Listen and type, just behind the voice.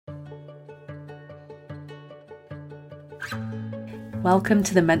Welcome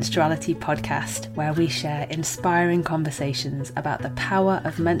to the Menstruality Podcast, where we share inspiring conversations about the power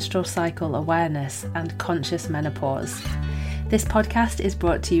of menstrual cycle awareness and conscious menopause. This podcast is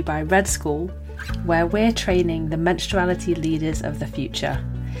brought to you by Red School, where we're training the menstruality leaders of the future.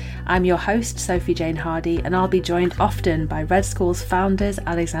 I'm your host, Sophie Jane Hardy, and I'll be joined often by Red School's founders,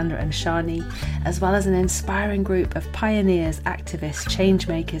 Alexandra and Shani, as well as an inspiring group of pioneers, activists,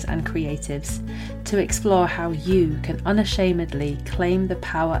 changemakers, and creatives to explore how you can unashamedly claim the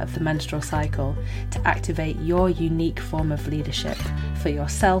power of the menstrual cycle to activate your unique form of leadership for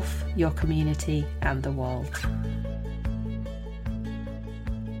yourself, your community, and the world.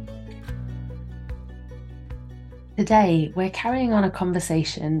 Today, we're carrying on a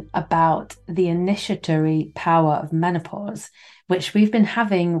conversation about the initiatory power of menopause, which we've been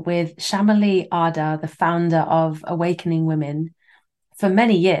having with Chameli Ardagh, the founder of Awakening Women, for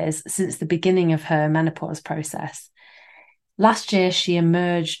many years since the beginning of her menopause process. Last year, she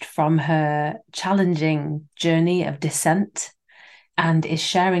emerged from her challenging journey of descent and is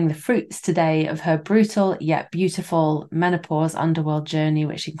sharing the fruits today of her brutal yet beautiful menopause underworld journey,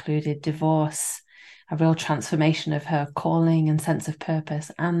 which included divorce, a real transformation of her calling and sense of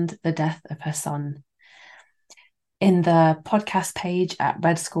purpose, and the death of her son. In the podcast page at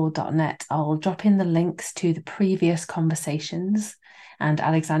redschool.net, I'll drop in the links to the previous conversations, and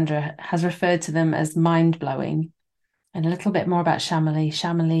Alexandra has referred to them as mind-blowing. And a little bit more about Chameli.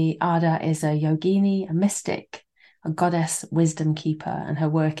 Chameli Ardagh is a yogini, a mystic, a goddess wisdom keeper, and her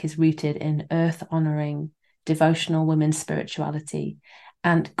work is rooted in earth-honouring, devotional women's spirituality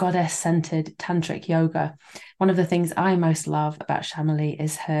and goddess-centered tantric yoga. One of the things I most love about Chameli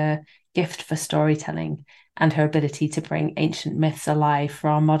is her gift for storytelling and her ability to bring ancient myths alive for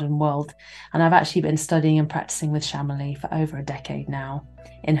our modern world. And I've actually been studying and practicing with Chameli for over a decade now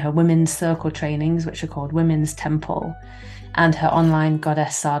in her women's circle trainings, which are called Women's Temple, and her online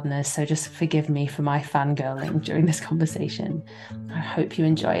goddess sadhanas. So just forgive me for my fangirling during this conversation. I hope you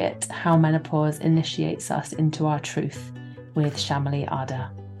enjoy it. How menopause initiates us into our truth, with Chameli Ardagh.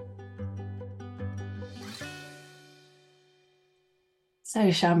 So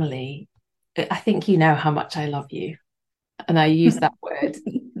Chameli, I think you know how much I love you. And I use that word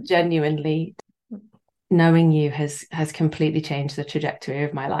genuinely. Knowing you has completely changed the trajectory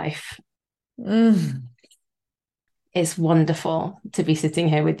of my life. It's wonderful to be sitting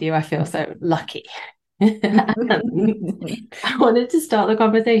here with you. I feel so lucky. I wanted to start the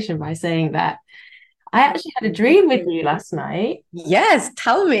conversation by saying that I actually had a dream with you last night. Yes,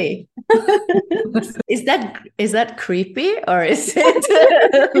 tell me. Is that creepy or is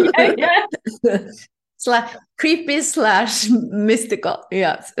it Yeah. It's like creepy / mystical?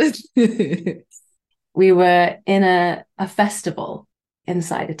 Yes. We were in a festival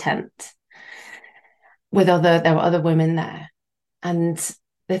inside a tent with there were other women there. And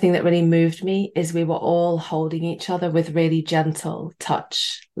the thing that really moved me is we were all holding each other with really gentle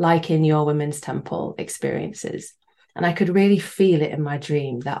touch, like in your Women's Temple experiences. And I could really feel it in my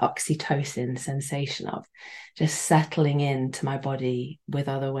dream, that oxytocin sensation of just settling into my body with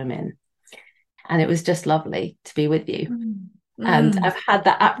other women. And it was just lovely to be with you. And I've had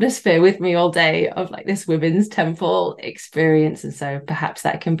that atmosphere with me all day of like this Women's Temple experience. And so perhaps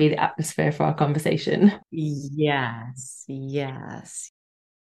that can be the atmosphere for our conversation. Yes.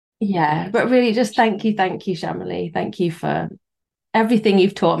 Yeah, but really just thank you, Chameli. Thank you for everything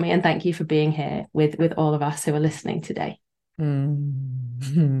you've taught me, and thank you for being here with all of us who are listening today.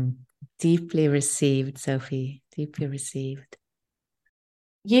 Deeply received, Sophie. Deeply received.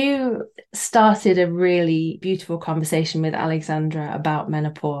 You started a really beautiful conversation with Alexandra about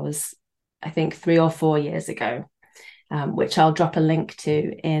menopause, I think 3 or 4 years ago, which I'll drop a link to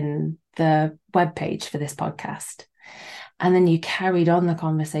in the webpage for this podcast. And then you carried on the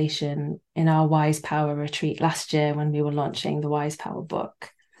conversation in our Wise Power retreat last year when we were launching the Wise Power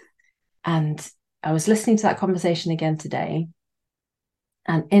book. And I was listening to that conversation again today.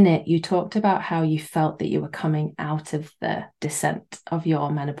 And in it, you talked about how you felt that you were coming out of the descent of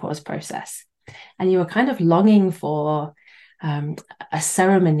your menopause process. And you were kind of longing for a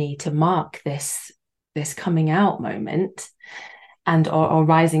ceremony to mark this coming out moment and or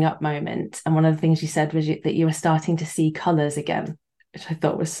rising up moment. And one of the things you said was that you were starting to see colors again, which I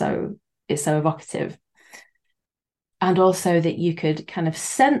thought was so evocative. And also that you could kind of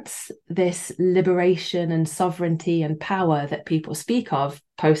sense this liberation and sovereignty and power that people speak of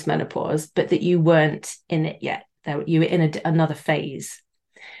post-menopause, but that you weren't in it yet, that you were in another phase.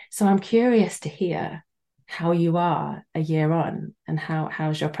 So I'm curious to hear how you are a year on and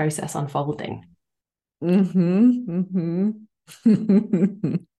how's your process unfolding.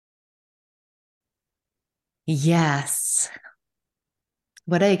 Yes.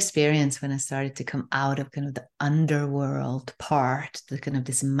 What I experienced when I started to come out of kind of the underworld part, the kind of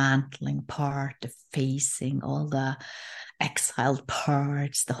dismantling part, the facing all the exiled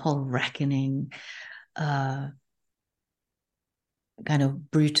parts, the whole reckoning, uh, kind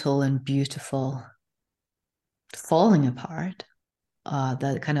of brutal and beautiful falling apart,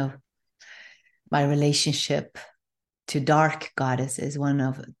 the kind of my relationship to dark goddess is one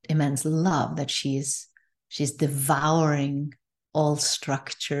of immense love, that she's devouring all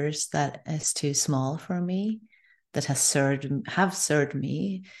structures that is too small for me, that have served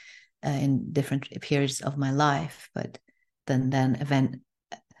me in different periods of my life, but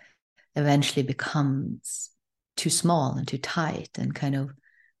eventually becomes too small and too tight and kind of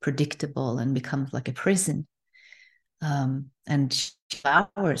predictable and becomes like a prison. And she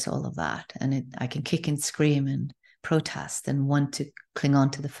devours all of that, and I can kick and scream and protest and want to cling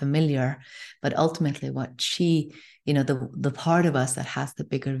on to the familiar, but ultimately what she, the part of us that has the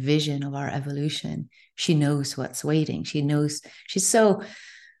bigger vision of our evolution, she knows what's waiting. She knows, she's so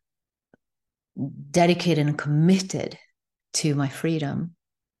dedicated and committed to my freedom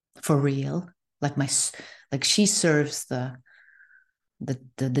for real, like she serves the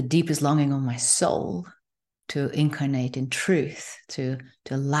deepest longing of my soul to incarnate in truth, to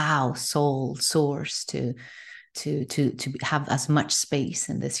allow soul source to have as much space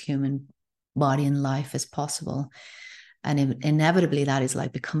in this human body and life as possible. And inevitably that is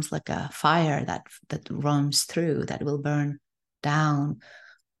like becomes like a fire that runs through, that will burn down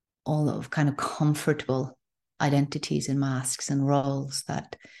all of kind of comfortable identities and masks and roles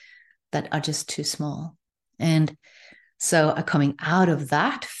that are just too small. And so coming out of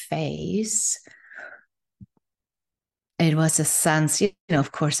that phase, it was a sense,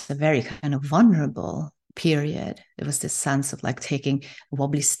 of course, a very kind of vulnerable period. It was this sense of like taking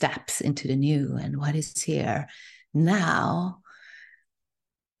wobbly steps into the new and what is here now.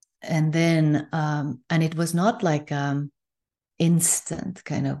 And then, and it was not like instant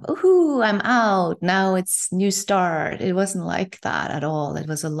kind of, oh, I'm out. Now it's new start. It wasn't like that at all. It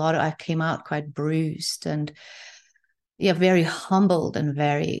was I came out quite bruised and yeah, very humbled and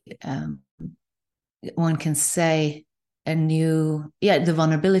very, one can say, the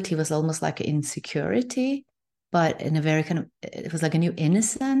vulnerability was almost like an insecurity, but in a very kind of, it was like a new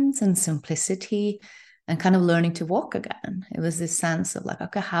innocence and simplicity and kind of learning to walk again. It was this sense of like,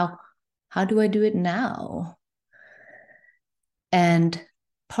 okay, how do I do it now? And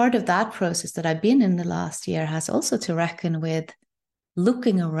part of that process that I've been in the last year has also to reckon with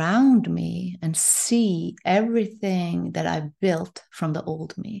looking around me and see everything that I built from the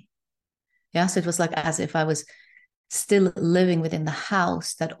old me. Yeah, so it was like as if I was still living within the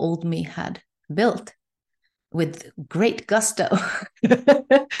house that old me had built with great gusto.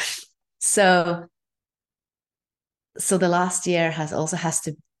 so the last year has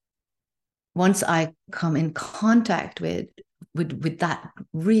to, once I come in contact with that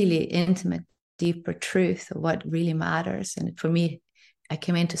really intimate, deeper truth of what really matters. And for me, I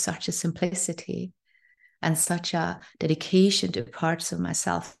came into such a simplicity and such a dedication to parts of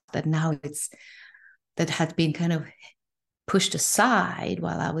myself that now that had been kind of pushed aside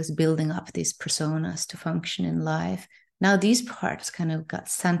while I was building up these personas to function in life. Now these parts kind of got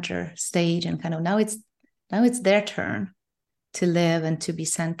center stage and kind of now it's their turn to live and to be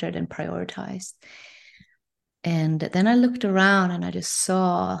centered and prioritized. And then I looked around and I just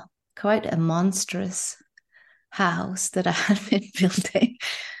saw quite a monstrous house that I had been building.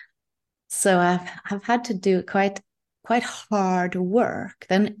 So I've had to do quite hard work.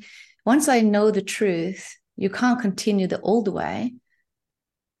 Then once I know the truth, you can't continue the old way,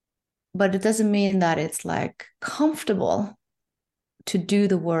 but it doesn't mean that it's like comfortable to do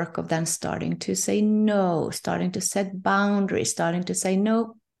the work of then starting to say no, starting to set boundaries, starting to say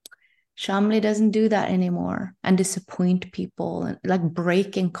no, Chameli doesn't do that anymore, and disappoint people, and like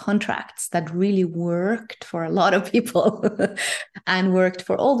breaking contracts that really worked for a lot of people and worked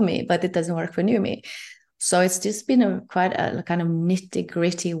for old me, but it doesn't work for new me. So it's just been quite a kind of nitty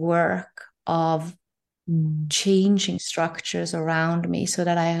gritty work of changing structures around me so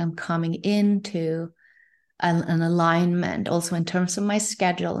that I am coming into an alignment also in terms of my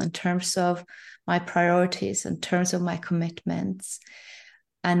schedule, in terms of my priorities, in terms of my commitments.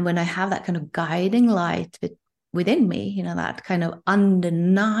 And when I have that kind of guiding light within me, that kind of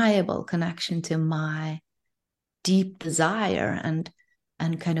undeniable connection to my deep desire and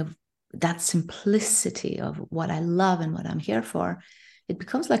kind of that simplicity of what I love and what I'm here for, it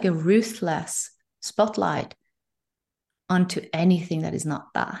becomes like a ruthless spotlight onto anything that is not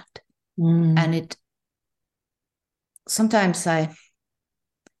that. And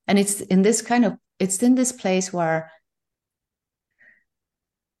it's in this kind of it's in this place where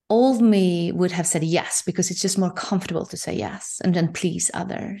old me would have said yes, because it's just more comfortable to say yes and then please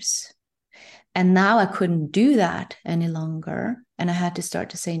others. And now I couldn't do that any longer. And I had to start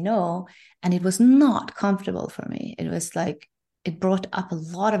to say no. And it was not comfortable for me. It was like, it brought up a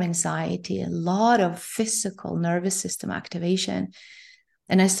lot of anxiety, a lot of physical nervous system activation.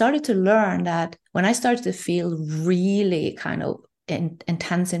 And I started to learn that when I started to feel really kind of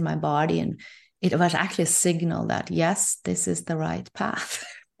intense in my body, and it was actually a signal that, yes, this is the right path.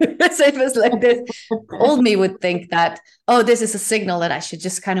 So it was like this. Old me would think that, oh, this is a signal that I should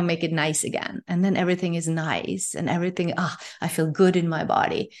just kind of make it nice again. And then everything is nice and everything, I feel good in my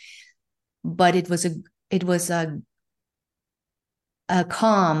body. But it was a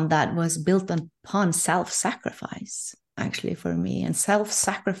calm that was built upon self-sacrifice, actually, for me. And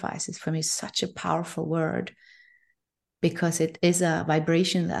self-sacrifice is, for me, such a powerful word, because it is a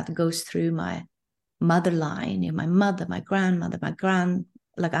vibration that goes through my mother line, my mother, my grandmother,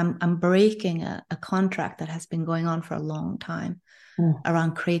 like I'm breaking a contract that has been going on for a long time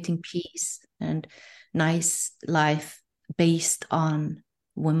around creating peace and nice life based on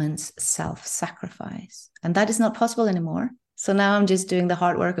women's self-sacrifice. And that is not possible anymore. So now I'm just doing the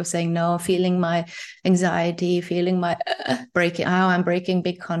hard work of saying no, feeling my anxiety, feeling my breaking, how I'm breaking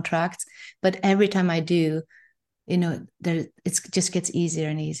big contracts. But every time I do, it just gets easier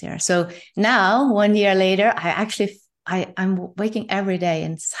and easier. So now, 1 year later, I'm waking every day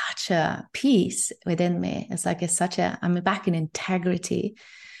in such a peace within me. It's like I'm back in integrity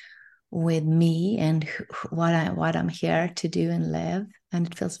with me and what I'm here to do and live. And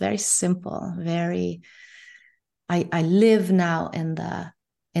it feels very simple, I live now in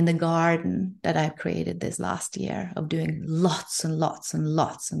the garden that I've created this last year of doing lots and lots and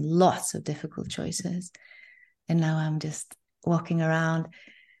lots and lots of difficult choices. And now I'm just walking around,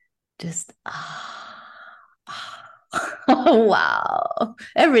 just, wow.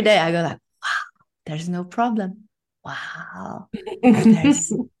 Every day I go like, wow, there's no problem. Wow.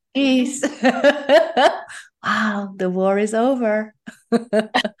 There's peace. Wow, the war is over.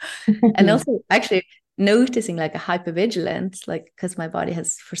 And also actually noticing like a hypervigilance, like, because my body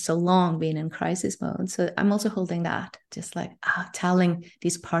has for so long been in crisis mode. So I'm also holding that, just like telling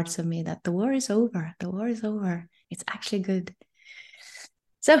these parts of me that the war is over. The war is over. It's actually good.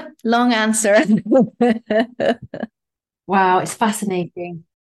 So long answer. Wow, it's fascinating.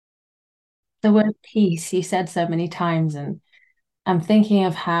 The word peace, you said so many times, and I'm thinking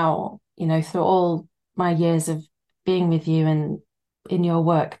of how, through all my years of being with you and in your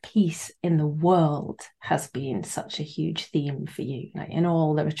work, peace in the world has been such a huge theme for you. Like in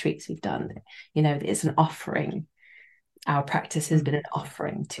all the retreats we've done, it's an offering. Our practice has been an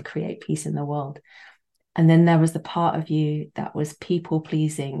offering to create peace in the world. And then there was the part of you that was people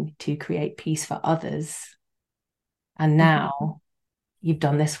pleasing to create peace for others. And now you've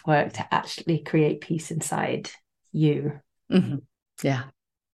done this work to actually create peace inside you. Yeah.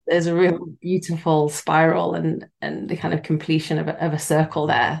 There's a real beautiful spiral and the kind of completion of a circle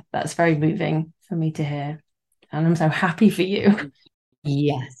there. That's very moving for me to hear. And I'm so happy for you.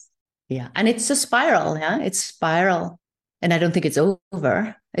 Yes. Yeah. And it's a spiral. Yeah. It's spiral. And I don't think it's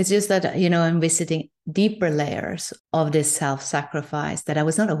over. It's just that, I'm visiting deeper layers of this self-sacrifice that I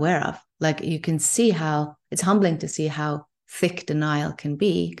was not aware of. Like you can see how it's humbling to see how thick denial can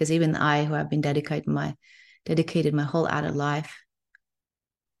be, because even I, who have been dedicated my whole adult life,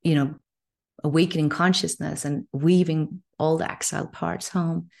 awakening consciousness and weaving all the exiled parts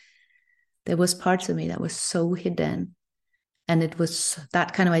home, there was parts of me that was so hidden. And it was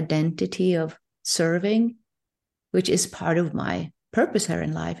that kind of identity of serving, which is part of my purpose here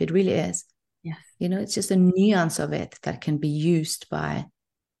in life. It really is. Yes. It's just a nuance of it that can be used by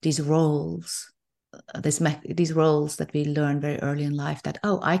these roles, these roles that we learn very early in life, that,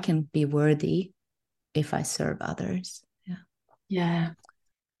 I can be worthy if I serve others. Yeah. Yeah.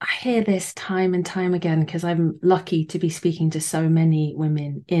 I hear this time and time again because I'm lucky to be speaking to so many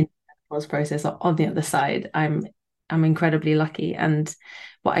women in the menopause process. On the other side, I'm incredibly lucky. And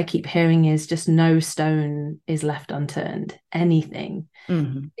what I keep hearing is just no stone is left unturned. Anything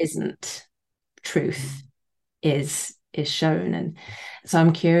isn't truth is shown. And so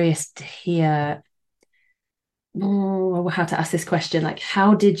I'm curious to hear how to ask this question. Like,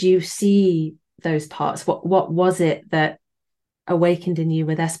 how did you see those parts? What was it that awakened in you?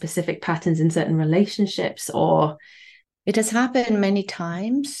 Were there specific patterns in certain relationships, or? It has happened many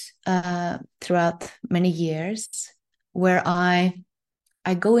times throughout many years where I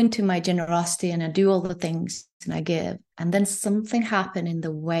go into my generosity and I do all the things and I give, and then something happened in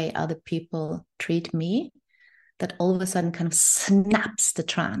the way other people treat me that all of a sudden kind of snaps the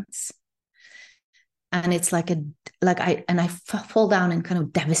trance. And it's like I fall down in kind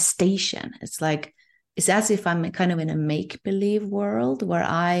of devastation. It's as if I'm kind of in a make-believe world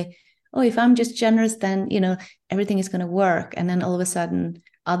where if I'm just generous, then, everything is going to work. And then all of a sudden,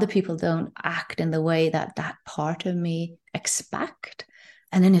 other people don't act in the way that part of me expect.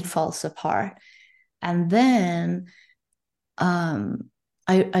 And then it falls apart. And then I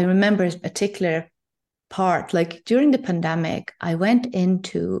remember a particular part, like during the pandemic, I went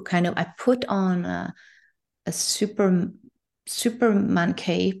into I put on a Superman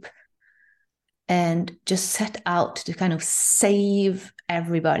cape and just set out to kind of save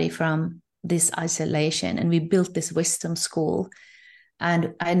everybody from this isolation. And we built this wisdom school.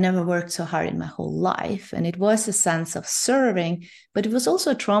 And I never worked so hard in my whole life. And it was a sense of serving, but it was also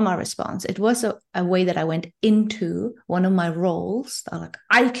a trauma response. It was a way that I went into one of my roles.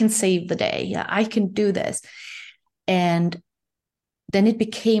 I can save the day. Yeah, I can do this. And then it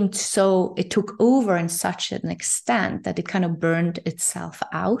took over in such an extent that it kind of burned itself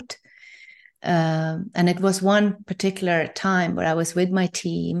out. And it was one particular time where I was with my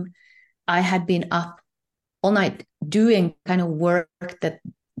team. I had been up all night doing kind of work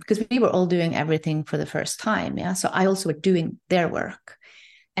because we were all doing everything for the first time. Yeah. So I also were doing their work.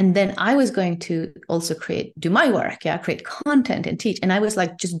 And then I was going to also do my work. Yeah. Create content and teach. And I was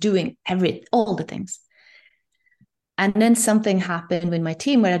like just doing all the things. And then something happened with my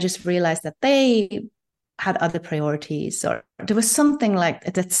team where I just realized that they had other priorities, or there was something like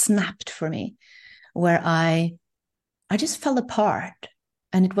that snapped for me where I just fell apart.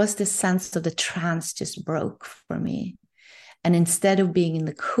 And it was this sense of the trance just broke for me. And instead of being in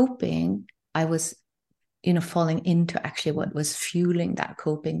the coping, I was, falling into actually what was fueling that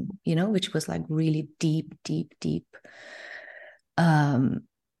coping, which was like really deep, deep, deep falling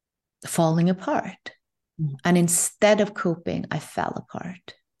apart. Mm. And instead of coping, I fell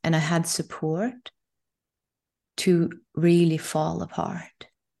apart. And I had support to really fall apart.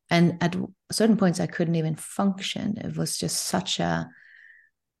 And at certain points, I couldn't even function. It was just I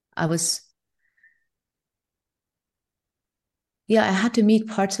had to meet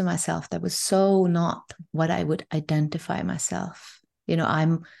parts of myself that was so not what I would identify myself.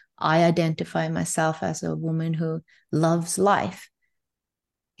 I identify myself as a woman who loves life.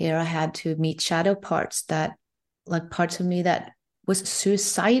 Here I had to meet shadow parts that parts of me that was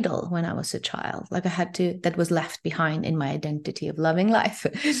suicidal when I was a child. That was left behind in my identity of loving life.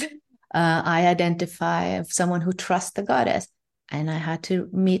 I identify as someone who trusts the goddess. And I had to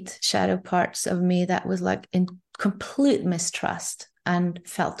meet shadow parts of me that was in complete mistrust and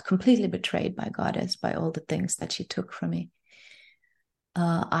felt completely betrayed by goddess, by all the things that she took from me.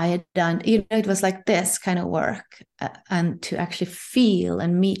 I had done, it was like this kind of work. And to actually feel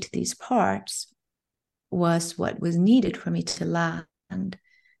and meet these parts was what was needed for me to land an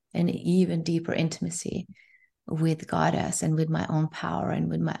even deeper intimacy with goddess and with my own power and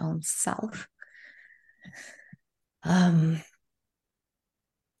with my own self.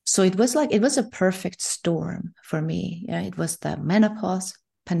 So it was a perfect storm for me. Yeah, it was the menopause,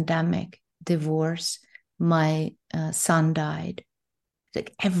 pandemic, divorce. My son died.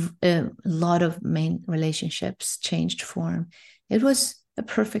 A lot of main relationships changed form. It was a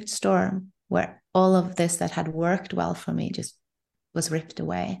perfect storm where all of this that had worked well for me just was ripped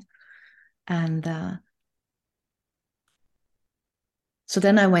away. And so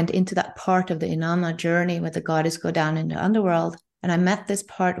then I went into that part of the Inanna journey where the goddess go down in the underworld. And I met this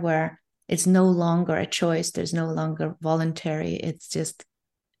part where it's no longer a choice. There's no longer voluntary. It's just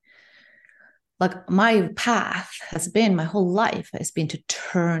my path my whole life has been to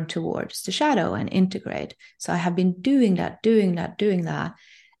turn towards the shadow and integrate. So I have been doing that.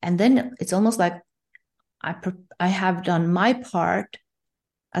 And then it's almost like I have done my part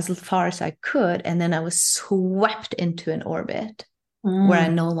as far as I could. And then I was swept into an orbit where I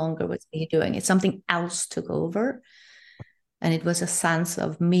no longer was me doing it. Something else took over. And it was a sense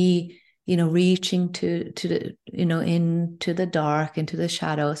of me, reaching to the, into the dark, into the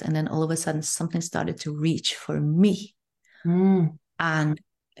shadows. And then all of a sudden something started to reach for me. And,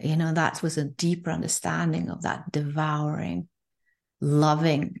 that was a deeper understanding of that devouring,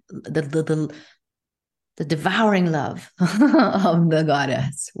 loving, the devouring love of the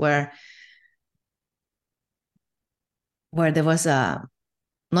goddess, where there was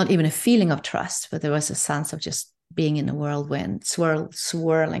not even a feeling of trust, but there was a sense of just being in a whirlwind,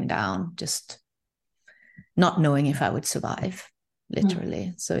 swirling down, just not knowing if I would survive,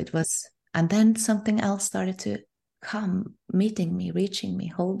 literally. So it was, and then something else started to come, meeting me, reaching me,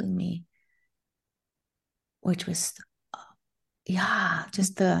 holding me, which was,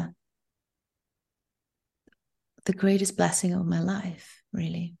 just the greatest blessing of my life,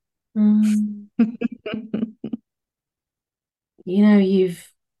 really. Mm. You know,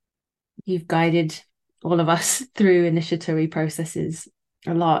 you've guided all of us through initiatory processes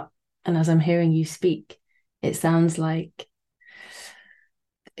a lot. And as I'm hearing you speak, it sounds like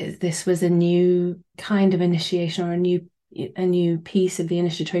this was a new kind of initiation or a new piece of the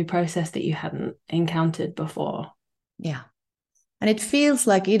initiatory process that you hadn't encountered before. Yeah. And it feels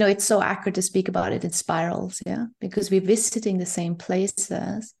like, it's so accurate to speak about it in spirals, yeah, because we're visiting the same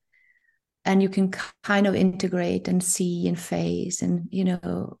places and you can kind of integrate and see and face and,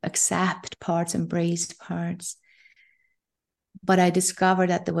 accept parts, embrace parts. But I discovered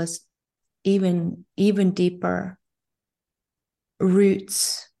that there was even deeper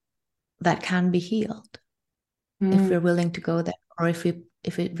roots that can be healed if we're willing to go there, or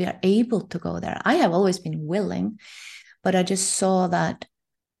we are able to go there. I have always been willing, but I just saw that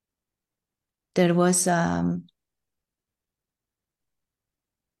there was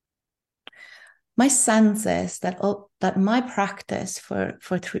my sense is that that my practice for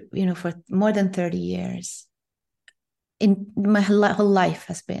more than 30 years in my whole life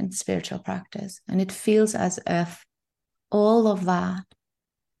has been spiritual practice, and it feels as if all of that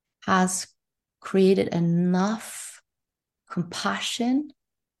has created enough compassion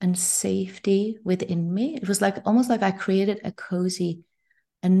and safety within me. It was like almost like I created a cozy,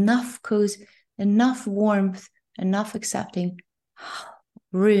 enough warmth, enough accepting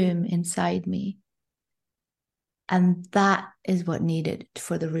room inside me. And that is what needed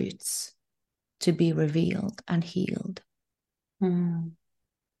for the roots to be revealed and healed. Mm.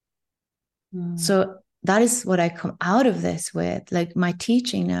 Mm. So that is what I come out of this with. Like my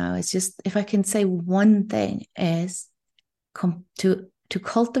teaching now is just, if I can say one thing, is to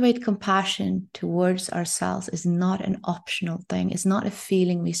cultivate compassion towards ourselves is not an optional thing. It's not a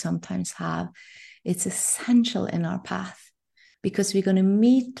feeling we sometimes have. It's essential in our path, because we're going to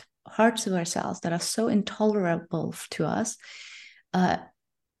meet parts of ourselves that are so intolerable to us.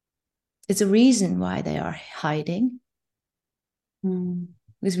 It's a reason why they are hiding.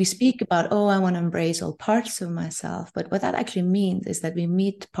 Because we speak about, I want to embrace all parts of myself. But what that actually means is that we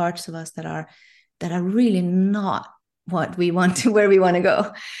meet parts of us that are really not what we want to, where we want to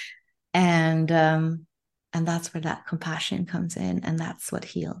go. And that's where that compassion comes in, and that's what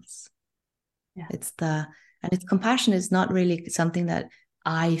heals. Yeah. It's compassion is not really something that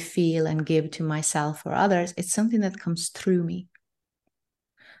I feel and give to myself or others. It's something that comes through me.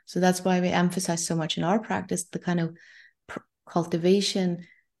 So that's why we emphasize so much in our practice the kind of cultivation.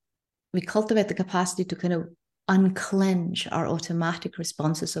 We cultivate the capacity to kind of unclench our automatic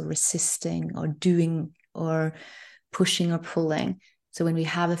responses of resisting or doing or pushing or pulling. So when we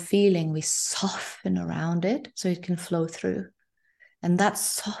have a feeling, we soften around it so it can flow through. And that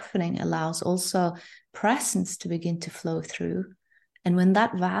softening allows also presence to begin to flow through. And when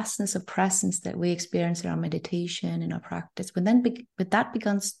that vastness of presence that we experience in our meditation, in our practice, when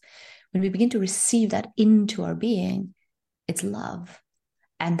we begin to receive that into our being, it's love.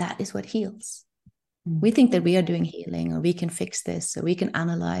 And that is what heals. We think that we are doing healing, or we can fix this, or we can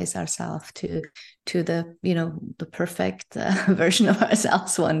analyze ourselves to the the perfect version of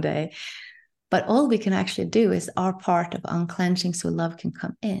ourselves one day. But all we can actually do is our part of unclenching, so love can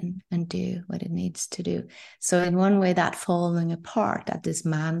come in and do what it needs to do. So in one way, that falling apart, that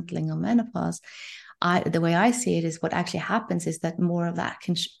dismantling of menopause, the way I see it is what actually happens is that more of that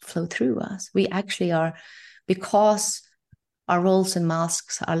can flow through us. We actually are, because our roles and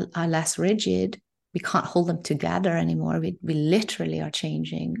masks are less rigid, we can't hold them together anymore. We literally are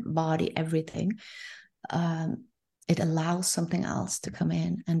changing body, everything. It allows something else to come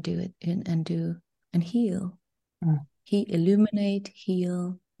in and do it and heal. Illuminate,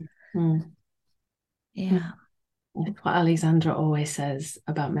 heal. Yeah. What Alexandra always says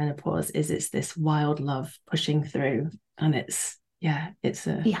about menopause is it's this wild love pushing through, and it's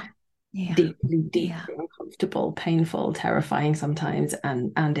deeply uncomfortable, painful, terrifying sometimes,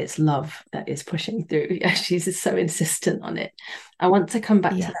 and it's love that is pushing through. Yeah, she's so insistent on it. I want to come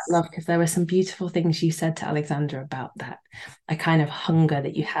back to that love, because there were some beautiful things you said to Alexandra about that, a kind of hunger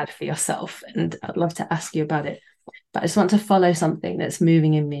that you had for yourself, and I'd love to ask you about it. But I just want to follow something that's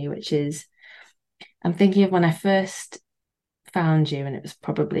moving in me, which is, I'm thinking of when I first found you, and it was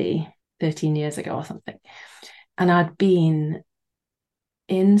probably 13 years ago or something, and I'd been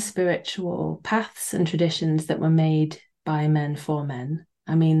in spiritual paths and traditions that were made by men for men.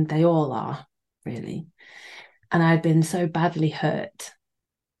 I mean, they all are, really. And I'd been so badly hurt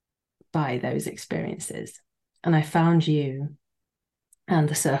by those experiences. And I found you and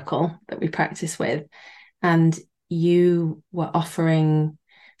the circle that we practice with, and you were offering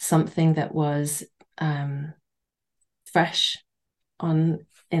something that was fresh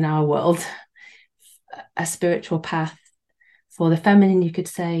in our world, a spiritual path for the feminine, you could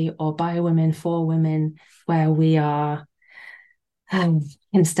say, or by women for women, where we are,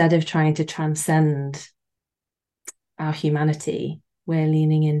 instead of trying to transcend our humanity, we're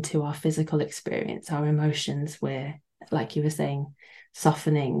leaning into our physical experience, our emotions. We're, like you were saying,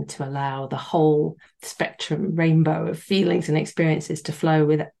 softening to allow the whole spectrum, rainbow of feelings and experiences to flow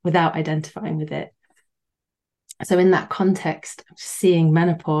without identifying with it. So in that context, seeing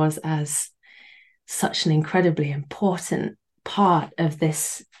menopause as such an incredibly important part of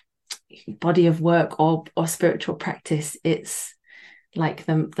this body of work or spiritual practice, it's like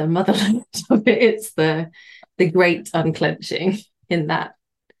the motherland of it. It's the great unclenching in that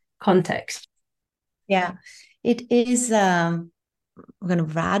context. Yeah, it is a kind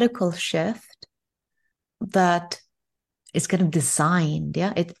of radical shift that is kind of designed.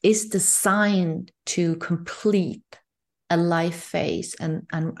 Yeah, it is designed to complete a life phase and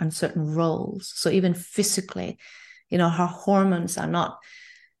certain roles. So even physically, our hormones are not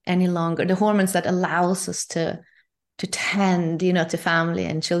any longer the hormones that allows us to tend, to family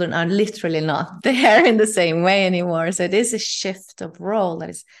and children are literally not there in the same way anymore. So it is a shift of role that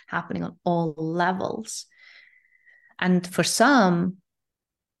is happening on all levels. And for some,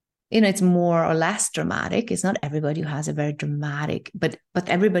 it's more or less dramatic. It's not everybody who has a very dramatic, but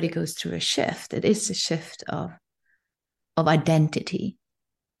everybody goes through a shift. It is a shift of identity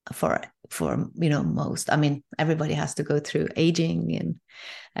for most. I mean, everybody has to go through aging,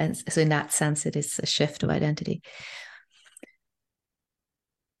 and so in that sense, it is a shift of identity.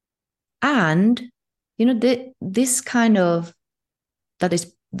 And this kind of, that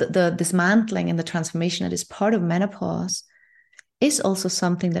is the dismantling and the transformation that is part of menopause is also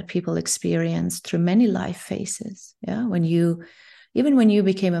something that people experience through many life phases. Yeah, when you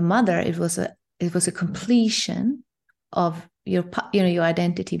became a mother, it was a completion of your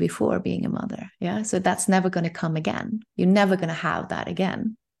identity before being a mother. Yeah, so that's never going to come again. You're never going to have that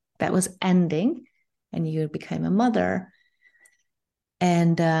again. That was ending, and you became a mother,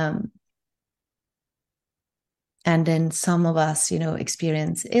 and then some of us,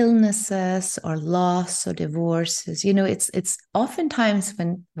 experience illnesses or loss or divorces. It's oftentimes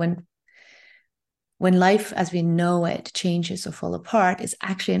when life as we know it changes or fall apart, it's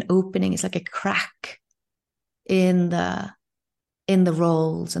actually an opening. It's like a crack in the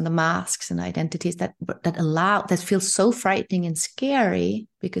roles and the masks and identities that feels so frightening and scary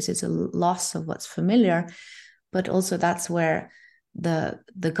because it's a loss of what's familiar. But also that's where the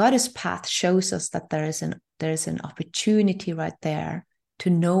goddess path shows us that there is an opportunity right there to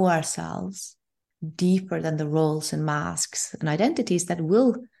know ourselves deeper than the roles and masks and identities that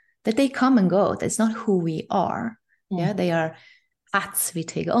they come and go. That's not who we are. Yeah, they are hats we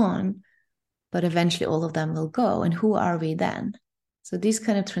take on, but eventually all of them will go. And who are we then? So these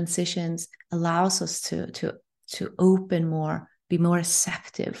kind of transitions allows us to open more, be more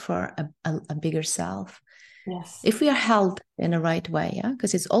receptive for a bigger self. Yes, if we are held in the right way. Yeah,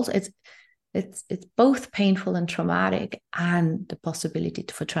 because it's both painful and traumatic, and the possibility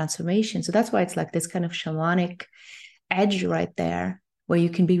for transformation. So that's why it's like this kind of shamanic edge right there, where you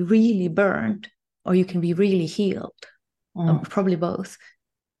can be really burned or you can be really healed. Probably both.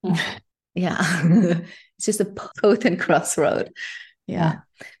 Yeah. It's just a potent crossroad. Yeah.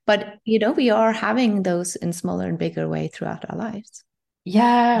 But we are having those in smaller and bigger way throughout our lives.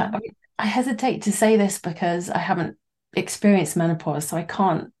 Yeah. I hesitate to say this because I haven't experienced menopause, so I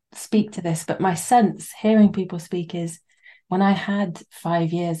can't speak to this, but my sense hearing people speak is when I had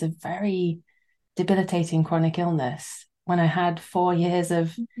 5 years of very debilitating chronic illness, when I had 4 years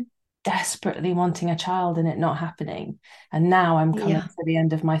of desperately wanting a child and it not happening, and now I'm coming to the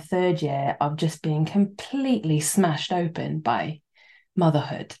end of my 3rd year of just being completely smashed open by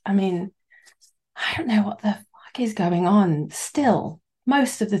motherhood. I mean, I don't know what the fuck is going on. Still,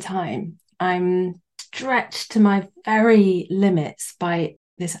 most of the time, I'm stretched to my very limits by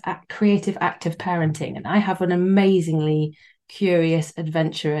this creative act of parenting. And I have an amazingly curious,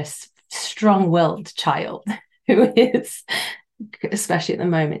 adventurous, strong-willed child who is, especially at the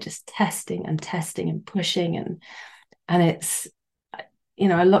moment, just testing and pushing. And it's,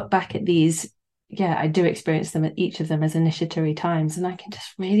 I look back at these, I do experience them, at each of them, as initiatory times. And I can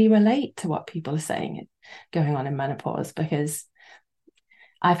just really relate to what people are saying going on in menopause, because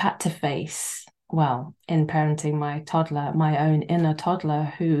I've had to face, in parenting my toddler, my own inner toddler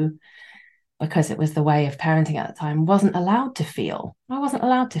who, because it was the way of parenting at the time, wasn't allowed to feel. I wasn't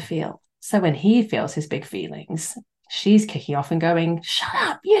allowed to feel. So when he feels his big feelings, she's kicking off and going, shut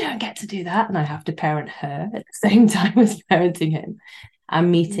up, you don't get to do that. And I have to parent her at the same time as parenting him.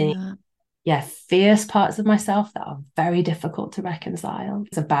 I'm meeting yeah, fierce parts of myself that are very difficult to reconcile.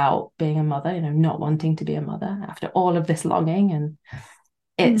 It's about being a mother, not wanting to be a mother after all of this longing. And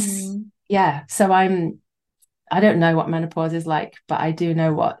it's, yeah, so I don't know what menopause is like, but I do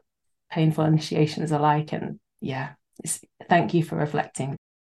know what painful initiations are like. And yeah, thank you for reflecting.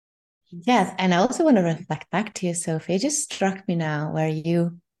 Yes. And I also want to reflect back to you, Sophie. It just struck me now where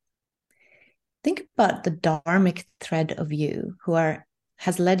you think about the dharmic thread of you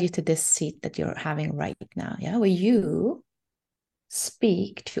has led you to this seat that you're having right now. Yeah. Where you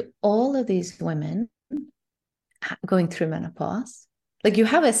speak to all of these women going through menopause. Like you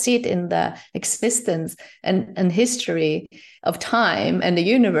have a seat in the existence and history of time and the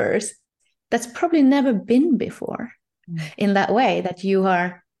universe that's probably never been before in that way, that you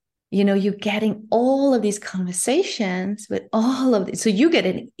are, you're getting all of these conversations with all of these. So you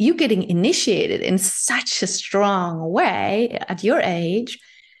getting initiated in such a strong way at your age.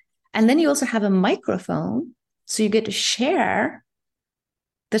 And then you also have a microphone. So you get to share.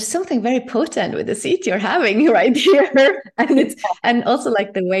 There's something very potent with the seat you're having right here. And also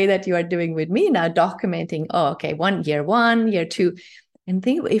like the way that you are doing with me now, documenting, okay, year 2. And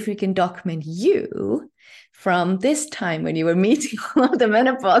think if we can document you from this time when you were meeting all of the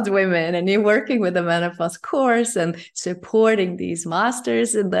menopause women and you're working with the menopause course and supporting these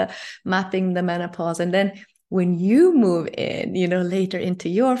masters in the mapping the menopause. And then when you move in, later into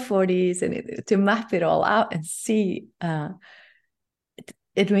your 40s and to map it all out and see,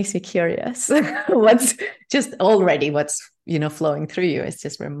 it makes me curious. what's flowing through you is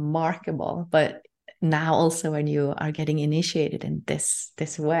just remarkable. But now also when you are getting initiated in this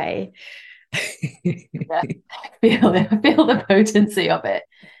way, yeah, I feel the potency of it.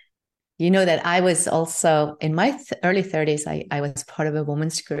 That I was also in my early 30s, I was part of a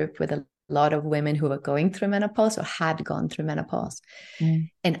women's group with a lot of women who were going through menopause or had gone through menopause.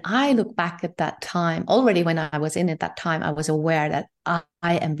 And I look back at that time, already when I was in it that time, I was aware that I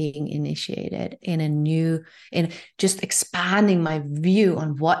am being initiated in just expanding my view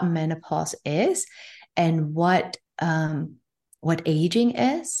on what menopause is and what aging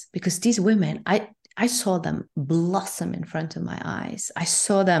is, because these women, I saw them blossom in front of my eyes. I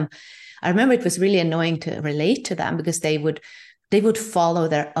remember it was really annoying to relate to them because they would follow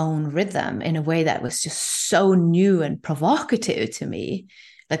their own rhythm in a way that was just so new and provocative to me.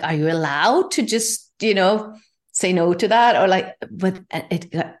 Like, are you allowed to just, say no to that? Or like, but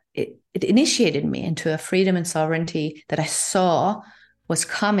it initiated me into a freedom and sovereignty that I saw was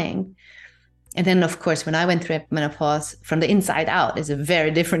coming. And then, of course, when I went through menopause from the inside out, is a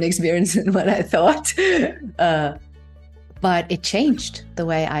very different experience than what I thought. But it changed the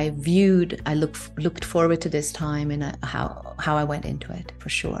way I looked forward to this time and how I went into it, for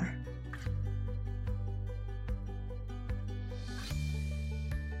sure.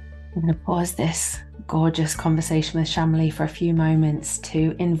 I'm going to pause this gorgeous conversation with Chameli for a few moments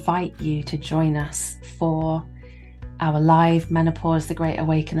to invite you to join us for our live Menopause the Great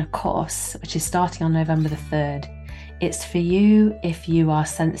Awakener course, which is starting on November the 3rd. It's for you if you are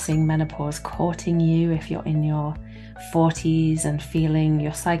sensing menopause courting you, if you're in your 40s and feeling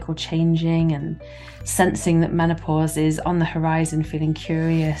your cycle changing and sensing that menopause is on the horizon, feeling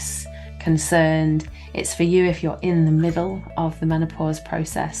curious, concerned. It's for you if you're in the middle of the menopause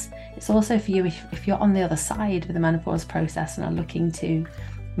process. It's also for you if you're on the other side of the menopause process and are looking to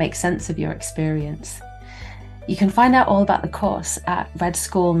make sense of your experience. You can find out all about the course at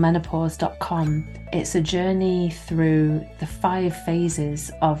redschoolmenopause.com. It's a journey through the 5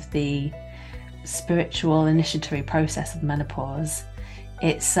 phases of the spiritual initiatory process of menopause.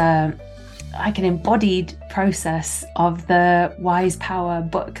 It's like an embodied process of the Wise Power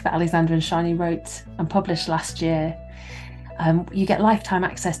book that Alexandra and Shani wrote and published last year. You get lifetime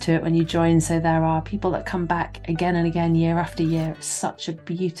access to it when you join, so there are people that come back again and again, year after year. It's such a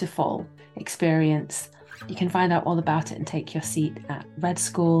beautiful experience. You can find out all about it and take your seat at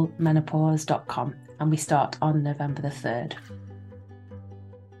redschoolmenopause.com, and we start on November the 3rd.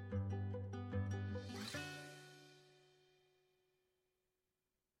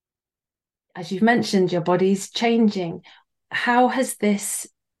 As you've mentioned, your body's changing. How has this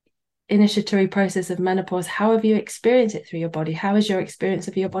initiatory process of menopause, how have you experienced it through your body? How is your experience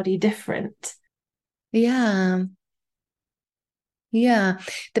of your body different? Yeah.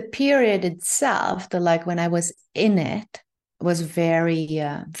 The period itself, when I was in it, was very,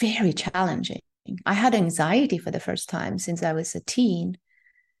 very challenging. I had anxiety for the first time since I was a teen.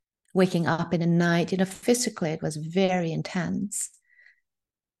 Waking up in the night, physically, it was very intense.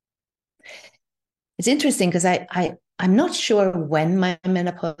 It's interesting because I I'm not sure when my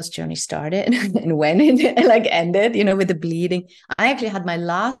menopause journey started and when it like ended, you know, with the bleeding. I actually had my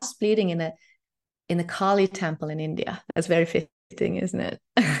last bleeding in the Kali temple in India. That's very fitting, isn't it?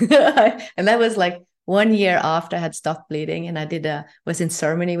 And that was like 1 year after I had stopped bleeding, and was in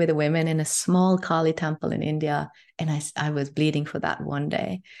ceremony with the women in a small Kali temple in India, and I was bleeding for that one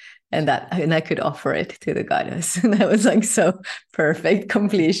day, and I could offer it to the goddess, and that was like so perfect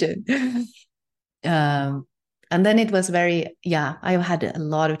completion. And then it was I had a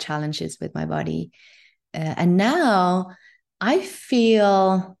lot of challenges with my body. And now I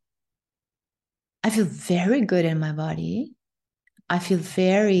feel very good in my body. I feel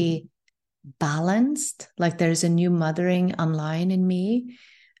very balanced. Like there's a new mothering online in me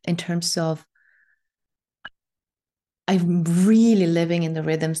in terms of I'm really living in the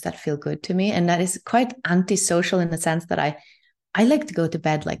rhythms that feel good to me. And that is quite antisocial in the sense that I like to go to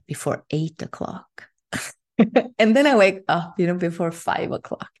bed like before 8 o'clock. And then I wake up, you know, before 5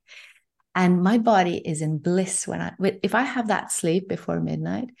 o'clock. And my body is in bliss if I have that sleep before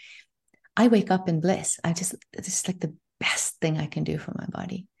midnight, I wake up in bliss. It's like the best thing I can do for my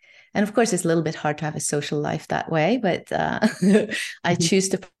body. And of course, it's a little bit hard to have a social life that way, but I choose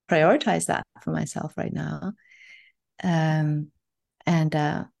to prioritize that for myself right now. And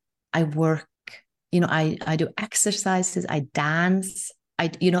I work, you know, I do exercises, I dance, I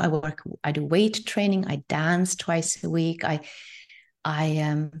do weight training, I dance twice a week. I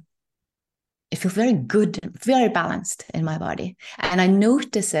feel very good, very balanced in my body. And I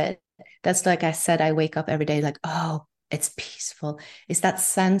notice it. That's like I said, I wake up every day like, oh, it's peaceful. It's that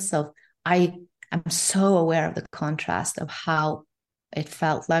sense of I'm so aware of the contrast of how it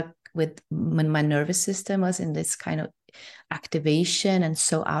felt like when my nervous system was in this kind of activation and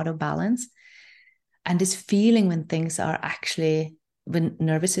so out of balance. And this feeling when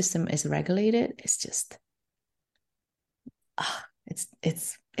nervous system is regulated, it's just,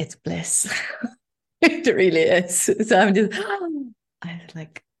 it's bliss. It really is. So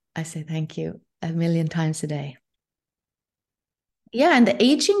I say thank you a million times a day. Yeah, and the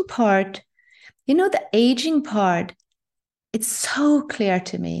aging part, it's so clear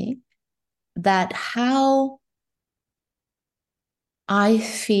to me that how I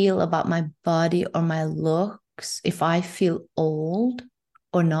feel about my body or my looks, if I feel old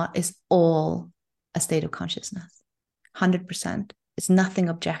or not, is all a state of consciousness. 100%. It's nothing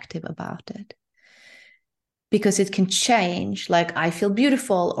objective about it. Because it can change. Like I feel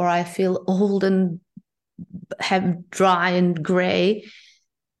beautiful or I feel old and dry and gray.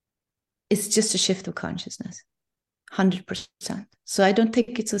 It's just a shift of consciousness. 100%. So I don't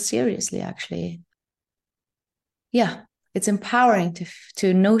take it so seriously, actually. Yeah, it's empowering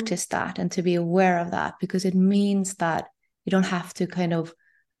to notice that and to be aware of that, because it means that you don't have to kind of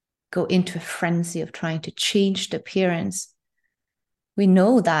go into a frenzy of trying to change the appearance. We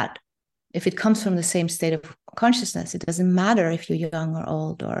know that if it comes from the same state of consciousness, it doesn't matter if you're young or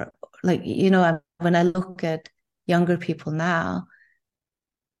old, or like, you know, when I look at younger people now,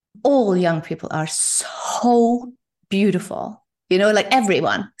 all young people are so beautiful, you know, like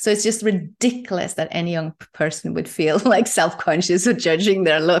everyone. So it's just ridiculous that any young person would feel like self-conscious or judging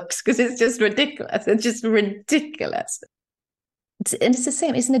their looks, because it's just ridiculous. It's just ridiculous. It's the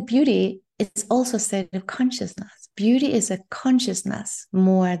same, isn't it? Beauty is also a state of consciousness. Beauty is a consciousness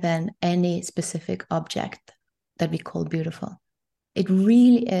more than any specific object that we call beautiful. It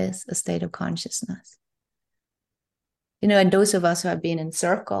really is a state of consciousness. You know, and those of us who have been in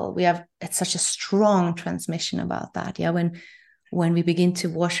circle, it's such a strong transmission about that. Yeah, when we begin to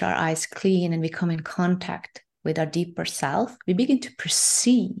wash our eyes clean and we come in contact with our deeper self, we begin to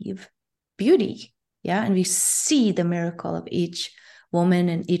perceive beauty. Yeah, and we see the miracle of each woman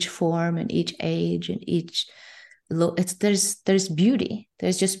and each form and each age and each look. There's beauty.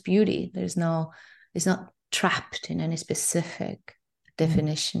 There's just beauty. It's not trapped in any specific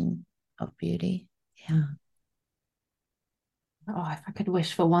definition of beauty. Yeah. Oh, if I could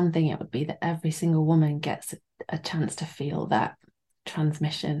wish for one thing, it would be that every single woman gets a chance to feel that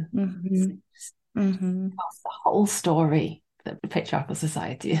transmission. That's the whole story that the patriarchal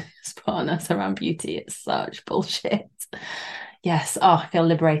society has put on us around beauty. It's such bullshit. Yes. Oh, I feel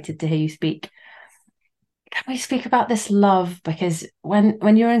liberated to hear you speak. Can we speak about this love? Because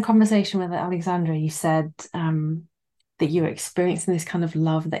when you were in conversation with Alexandra, you said that you were experiencing this kind of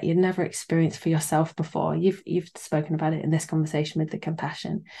love that you'd never experienced for yourself before. You've spoken about it in this conversation with the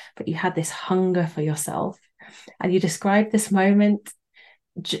compassion, but you had this hunger for yourself, and you described this moment.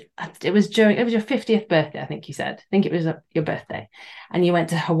 It was your 50th birthday, I think you said. I think it was your birthday, and you went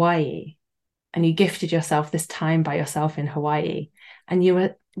to Hawaii, and you gifted yourself this time by yourself in Hawaii, and you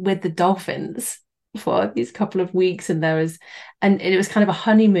were with the dolphins. for these couple of weeks, and it was kind of a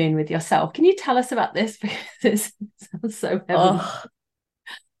honeymoon with yourself. Can you tell us about this? Because it sounds so heavy. Oh,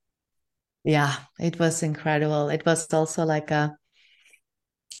 yeah, it was incredible. It was also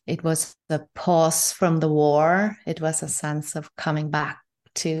it was the pause from the war. It was a sense of coming back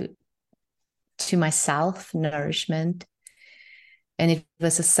to myself, nourishment. And it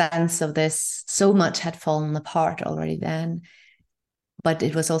was a sense of this, so much had fallen apart already then. But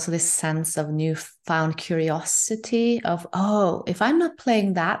it was also this sense of newfound curiosity of, oh, if I'm not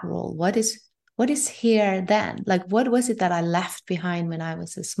playing that role, what is here then? Like, what was it that I left behind when I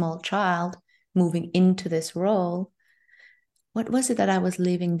was a small child moving into this role? What was it that I was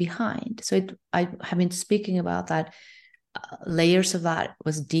leaving behind? So I have been speaking about that. Layers of that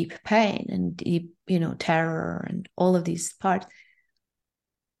was deep pain and deep, terror and all of these parts.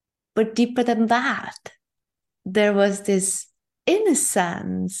 But deeper than that, there was this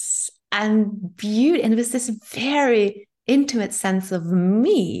innocence and beauty, and it was this very intimate sense of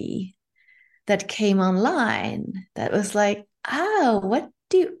me that came online that was like, oh, what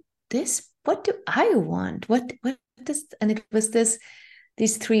do I want? What does, and it was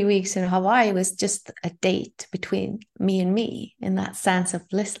these 3 weeks in Hawaii was just a date between me and me in that sense of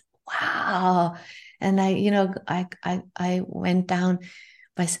bliss. Wow. And I went down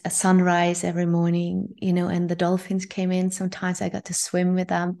by a sunrise every morning, and the dolphins came in. Sometimes I got to swim with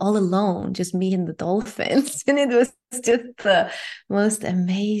them all alone, just me and the dolphins. And it was just the most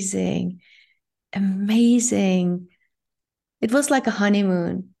amazing. It was like a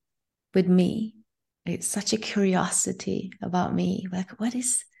honeymoon with me. It's such a curiosity about me. Like, what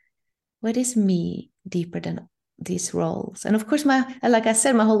is me deeper than these roles? And of course, like I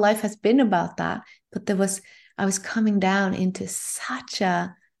said, my whole life has been about that. But I was coming down into such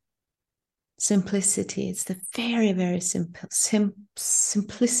a simplicity. It's the very, very simple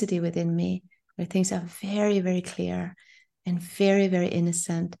simplicity within me, where things are very, very clear and very, very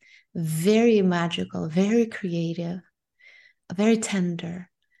innocent, very magical, very creative, very tender,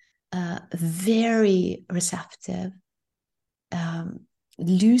 very receptive,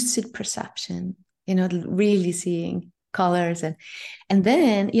 lucid perception, really seeing colors. And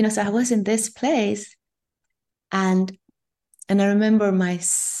then, so I was in this place, and I remember my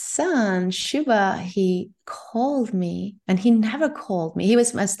son, Shiva, he called me, and he never called me. He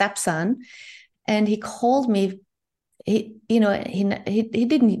was my stepson, and he called me. He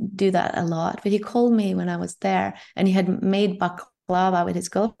didn't do that a lot, but he called me when I was there, and he had made baklava with his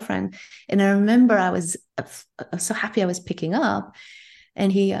girlfriend. And I remember I was so happy I was picking up,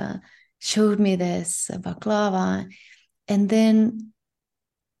 and he showed me this baklava. And then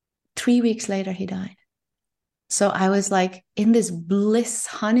 3 weeks later, he died. So I was like in this bliss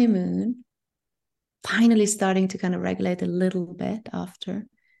honeymoon, finally starting to kind of regulate a little bit after.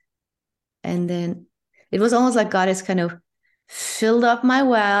 And then it was almost like God has kind of filled up my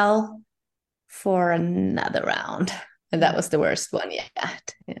well for another round. And that was the worst one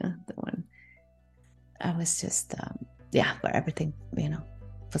yet. Yeah, the one. I was just, where everything,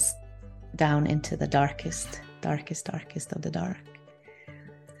 was down into the darkest of the dark.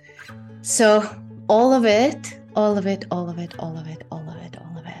 So all of it. Mm.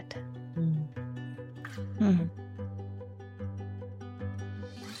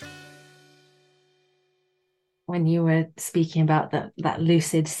 When you were speaking about that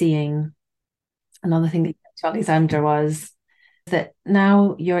lucid seeing, another thing that you said to Alexandra was that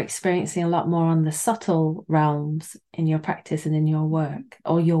now you're experiencing a lot more on the subtle realms in your practice and in your work,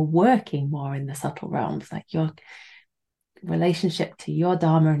 or you're working more in the subtle realms, like your relationship to your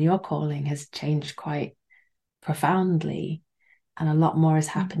dharma and your calling has changed quite profoundly, and a lot more is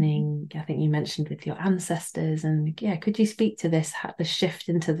happening. I think you mentioned with your ancestors, and could you speak to this, the shift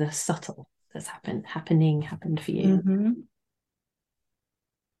into the subtle that's happened for you? Mm-hmm.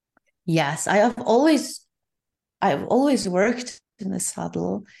 Yes, I've always worked in the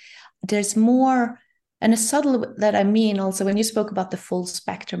subtle. There's more, and a subtle that I mean also when you spoke about the full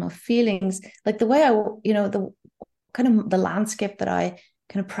spectrum of feelings, like the way the kind of the landscape that I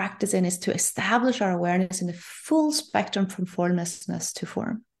kind of practice in is to establish our awareness in the full spectrum from formlessness to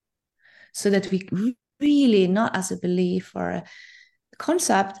form, so that we really, not as a belief or a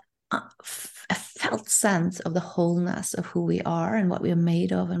concept, a felt sense of the wholeness of who we are and what we are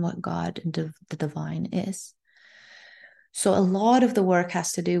made of and what God and the divine is. So a lot of the work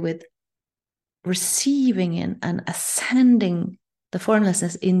has to do with receiving and ascending the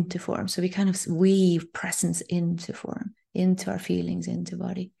formlessness into form. So we kind of weave presence into form, into our feelings, into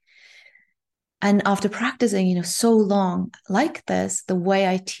body. And after practicing, so long like this, the way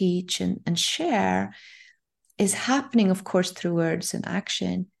I teach and share is happening, of course, through words and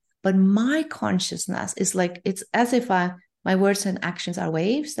action. But my consciousness is like, it's as if my words and actions are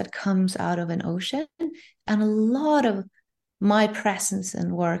waves that comes out of an ocean. And a lot of my presence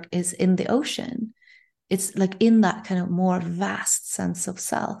and work is in the ocean. It's like in that kind of more vast sense of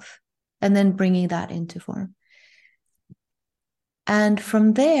self, and then bringing that into form. And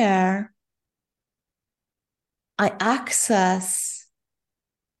from there, I access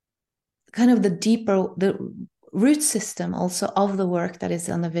kind of the root system also of the work that is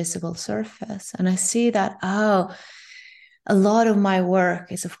on the visible surface. And I see that, a lot of my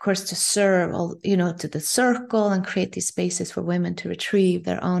work is, of course, to serve, to the circle and create these spaces for women to retrieve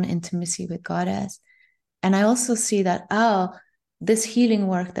their own intimacy with Goddess. And I also see that, this healing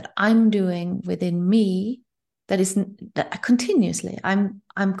work that I'm doing within me, that continuously, I'm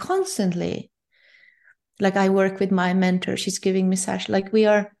constantly, like I work with my mentor, she's giving me sessions, like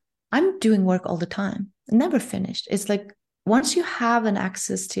I'm doing work all the time, never finished. It's like, once you have an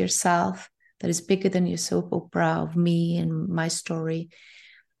access to yourself that is bigger than your soap opera of me and my story,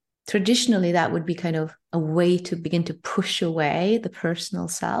 traditionally that would be kind of a way to begin to push away the personal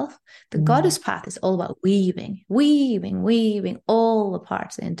self. The goddess path is all about weaving all the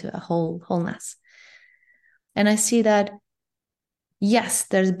parts into a wholeness. And I see that, yes,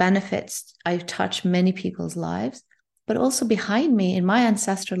 there's benefits. I touch many people's lives, but also behind me in my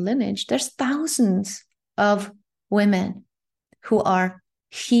ancestral lineage, there's thousands of women who are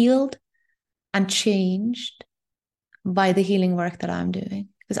healed and changed by the healing work that I'm doing.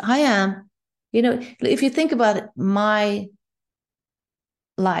 Because I am, if you think about it, my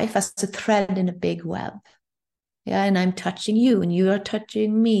life as a thread in a big web, and I'm touching you and you are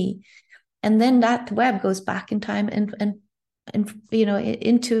touching me. And then that web goes back in time and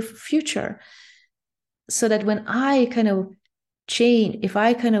into future. So that when I kind of change, if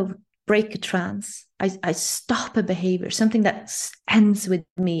I kind of break a trance, I stop a behavior, something that ends with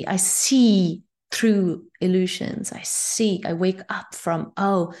me, I see through illusions, I wake up from,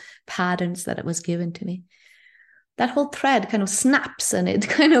 patterns that it was given to me. That whole thread kind of snaps and it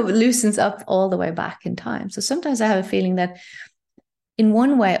kind of loosens up all the way back in time. So sometimes I have a feeling that in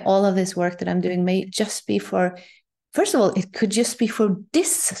one way, all of this work that I'm doing may just be for, first of all, it could just be for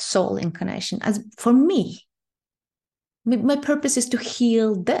this soul incarnation, as for me. My purpose is to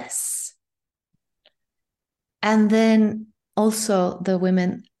heal this. And then also the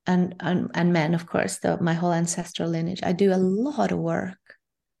women and men, of course, my whole ancestral lineage. I do a lot of work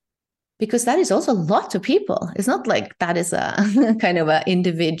because that is also a lot of people. It's not like that is a kind of an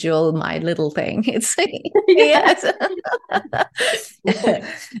individual, my little thing. It's yes.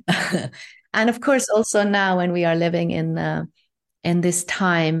 And of course, also now when we are living in this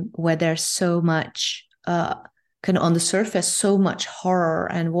time where there's so much kind of on the surface, so much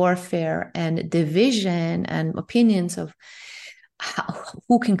horror and warfare and division and opinions of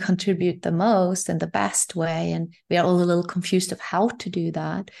who can contribute the most and the best way. And we are all a little confused of how to do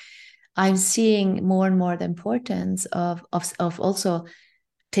that. I'm seeing more and more the importance of also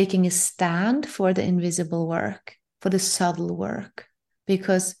taking a stand for the invisible work, for the subtle work,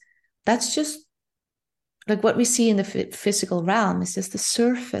 because that's just like what we see in the physical realm is just the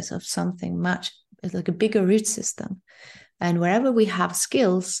surface of something much, it's like a bigger root system. And wherever we have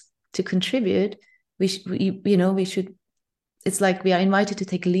skills to contribute, we should, it's like we are invited to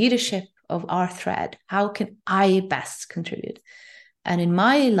take leadership of our thread. How can I best contribute? And in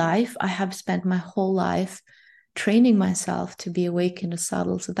my life, I have spent my whole life training myself to be awake in the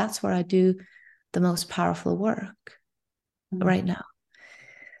subtle. So that's where I do the most powerful work right now.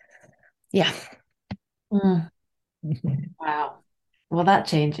 Yeah. Wow. Well, that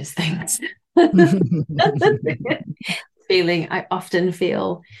changes things. I often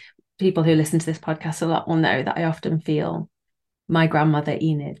feel, people who listen to this podcast a lot will know that I often feel my grandmother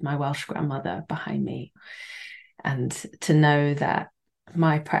Enid, my Welsh grandmother, behind me. And to know that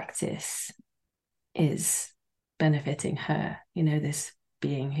my practice is benefiting her, this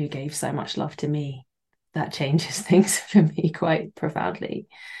being who gave so much love to me, that changes things for me quite profoundly.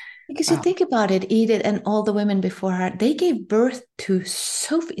 Because you think about it, Edith and all the women before her, they gave birth to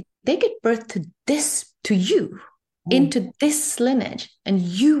Sophie. They gave birth to you, into this lineage. And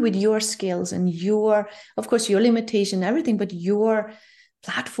you with your skills and of course, your limitation, everything, but your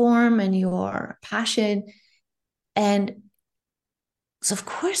platform and your passion. And so, of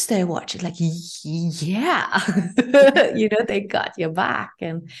course, they watch it like, yeah, they got your back.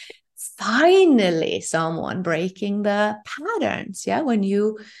 And finally, someone breaking the patterns. Yeah, when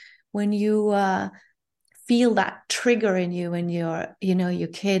you feel that trigger in you when your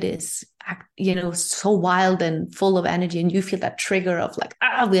kid is so wild and full of energy, and you feel that trigger of like,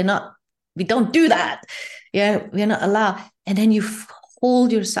 we don't do that, we're not allowed, and then you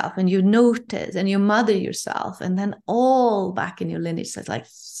hold yourself and you notice and you mother yourself, and then all back in your lineage says like,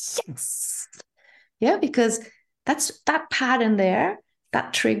 yes. Yeah, because that's that pattern there,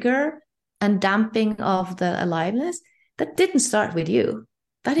 that trigger and damping of the aliveness, that didn't start with you.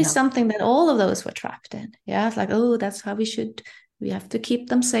 That is something that all of those were trapped in. Yeah, it's like, oh, that's how we have to keep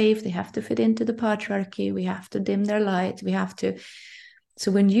them safe. They have to fit into the patriarchy. We have to dim their light. We have to.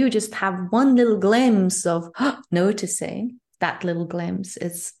 So when you just have one little glimpse of noticing, that little glimpse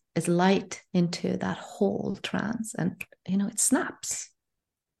is light into that whole trance, and it snaps.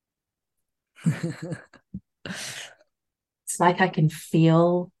 It's like I can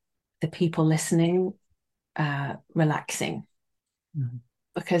feel the people listening relaxing,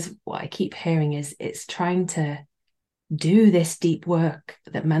 because what I keep hearing is it's trying to do this deep work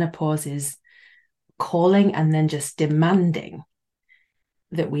that menopause is calling and then just demanding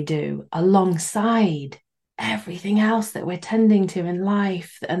that we do alongside everything else that we're tending to in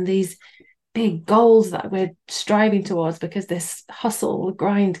life and these big goals that we're striving towards, because this hustle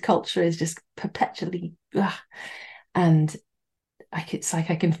grind culture is just perpetually and it's like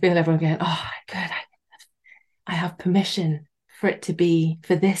I can feel everyone going, oh good, I have permission for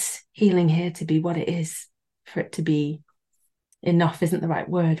this healing here to be what it is, for it to be enough isn't the right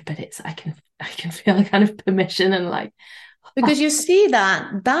word, but I can feel a kind of permission and like, because you see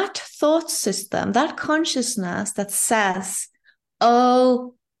that thought system, that consciousness that says,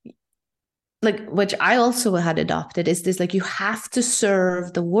 oh, like, which I also had adopted, is this like, you have to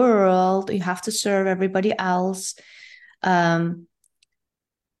serve the world, you have to serve everybody else,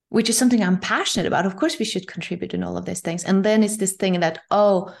 which is something I'm passionate about. Of course, we should contribute in all of these things. And then it's this thing that,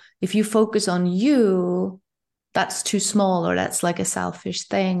 oh, if you focus on you, that's too small, or that's like a selfish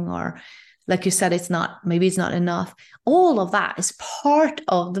thing, or like you said, maybe it's not enough. All of that is part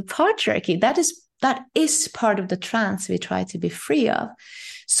of the patriarchy. That is part of the trance we try to be free of.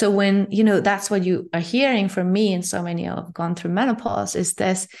 So when, that's what you are hearing from me, and so many have gone through menopause, is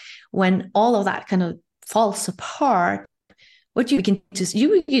this, when all of that kind of falls apart, what you begin to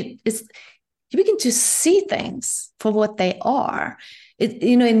see things for what they are.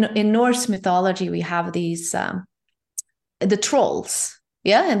 In Norse mythology, we have these the trolls,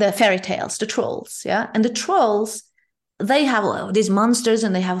 and the fairy tales, the trolls, and the trolls, they have these monsters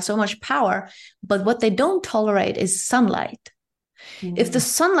and they have so much power, but what they don't tolerate is sunlight. If the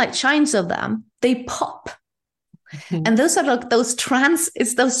sunlight shines on them, they pop. And those are like those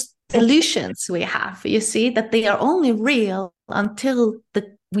illusions we have, you see, that they are only real until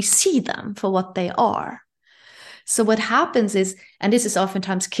we see them for what they are. So what happens is, and this is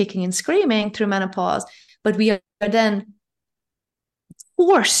oftentimes kicking and screaming through menopause, but we are then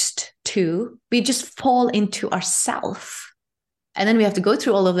forced we just fall into ourself. And then we have to go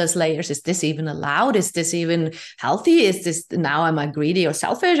through all of those layers. Is this even allowed? Is this even healthy? Is this, now am I greedy or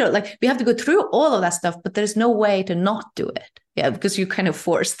selfish? Or like, we have to go through all of that stuff, but there's no way to not do it. Yeah, because you're kind of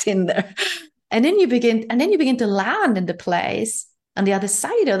forced in there. And then you begin to land in the place. On the other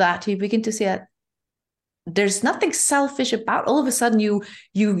side of that, you begin to see that there's nothing selfish about. All of a sudden you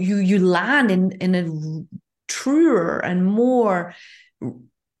land in a truer and more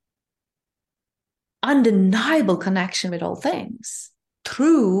undeniable connection with all things,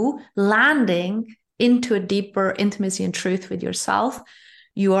 through landing into a deeper intimacy and truth with yourself.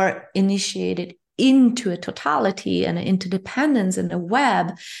 You are initiated into a totality and an interdependence and a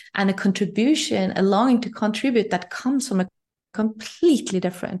web and a contribution, a longing to contribute that comes from a completely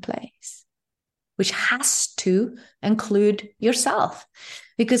different place, which has to include yourself,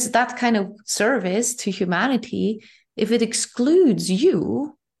 because that kind of service to humanity, if it excludes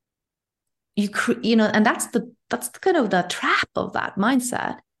you, and that's kind of the trap of that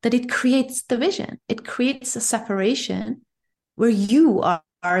mindset, that it creates division. It creates a separation where you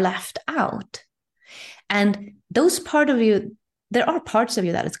are left out. And those part of you, there are parts of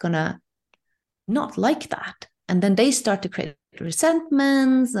you that it's gonna not like that. And then they start to create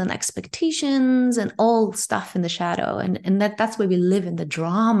resentments and expectations and all stuff in the shadow. And that's where we live in the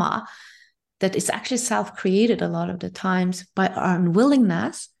drama that is actually self-created a lot of the times by our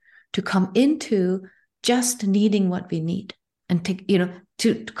unwillingness to come into just needing what we need, and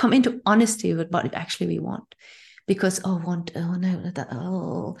to come into honesty with what actually we want. Because and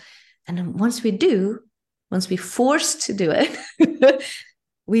then once we're forced to do it,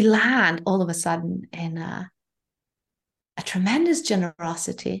 we land all of a sudden in a tremendous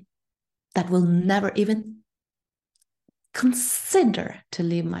generosity that will never even consider to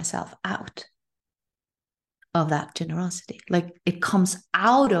leave myself out of that generosity. Like, it comes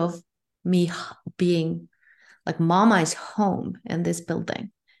out of me being like, mama is home in this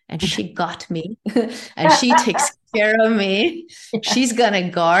building, and she got me and she takes care of me. She's going to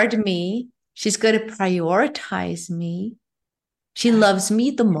guard me. She's going to prioritize me. She loves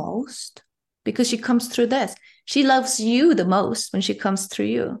me the most because she comes through this. She loves you the most when she comes through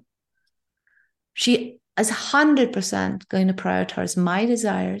you. She is 100% going to prioritize my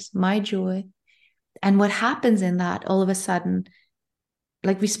desires, my joy. And what happens in that, all of a sudden,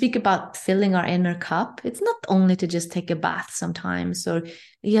 like we speak about filling our inner cup, it's not only to just take a bath sometimes or,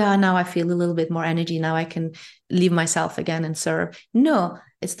 yeah, now I feel a little bit more energy. Now I can leave myself again and serve. No,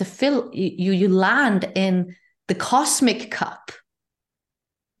 it's to fill, you land in the cosmic cup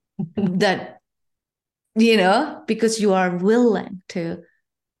that, because you are willing to,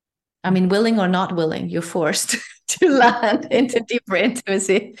 willing or not willing, you're forced to land into deeper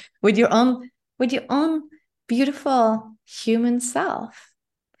intimacy with your own beautiful human self.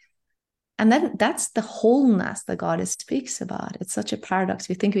 And then that's the wholeness that Goddess speaks about. It's such a paradox.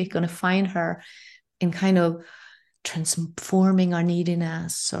 We think we're going to find her in kind of transforming our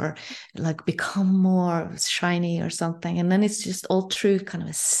neediness or like become more shiny or something. And then it's just all through kind of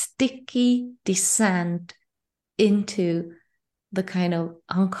a sticky descent into the kind of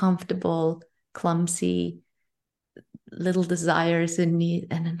uncomfortable, clumsy little desires and need.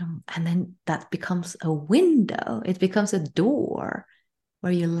 And then that becomes a window. It becomes a door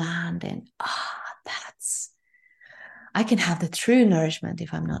where you land in, I can have the true nourishment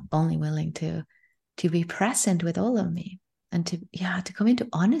if I'm not only willing to be present with all of me and to come into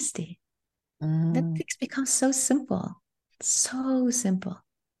honesty. That things become so simple. So simple.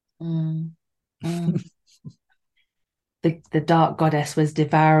 The dark goddess was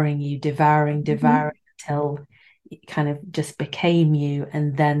devouring you, devouring until it kind of just became you.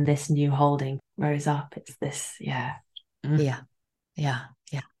 And then this new holding rose up. It's this, yeah. Yeah.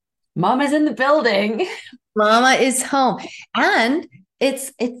 Mama's in the building. Mama is home. And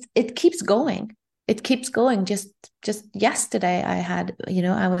it keeps going. It keeps going. Just yesterday I had,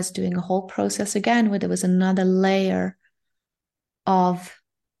 I was doing a whole process again where there was another layer of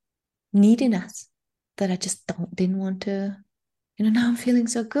neediness that I just didn't want to, now I'm feeling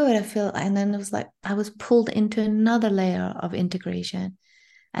so good. And then it was like, I was pulled into another layer of integration.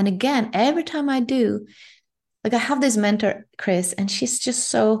 And again, every time I do, like I have this mentor, Chris, and she's just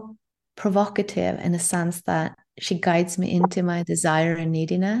so provocative in the sense that she guides me into my desire and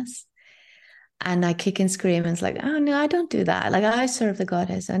neediness. And I kick and scream and it's like, oh no, I don't do that. Like I serve the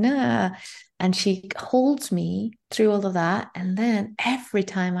goddess. And she holds me through all of that. And then every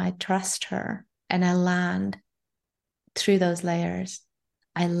time I trust her and I land through those layers,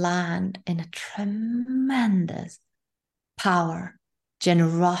 I land in a tremendous power,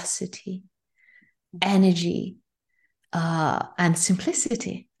 generosity, energy, and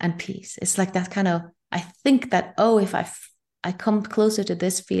simplicity and peace. It's like that kind of, I think that, if I come closer to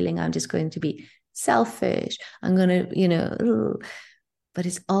this feeling, I'm just going to be selfish. I'm going to, but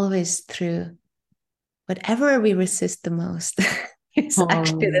it's always through whatever we resist the most is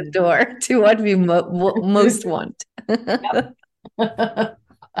actually the door to what we most want. It's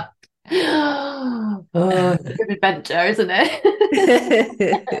a good adventure, isn't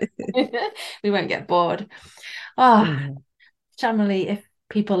it? We won't get bored. Chameli, if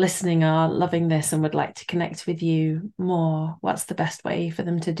people listening are loving this and would like to connect with you more, what's the best way for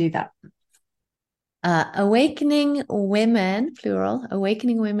them to do that? Awakening Women, plural,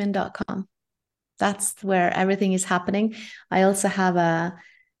 awakeningwomen.com. That's where everything is happening. I also have a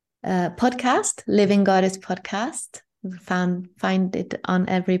podcast, Living Goddess Podcast. Find it on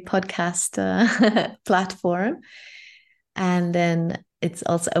every podcast platform. And then it's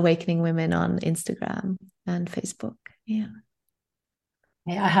also Awakening Women on Instagram and Facebook. Yeah.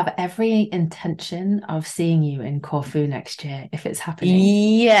 I have every intention of seeing you in Corfu next year if it's happening.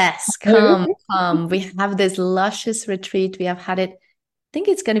 Yes, come. We have this luscious retreat. We have had it, I think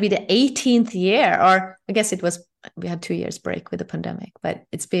it's going to be the 18th year, or I guess we had 2 years break with the pandemic, but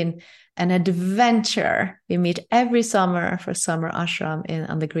it's been an adventure. We meet every summer for summer ashram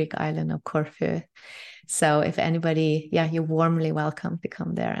on the Greek island of Corfu. So if anybody, you're warmly welcome to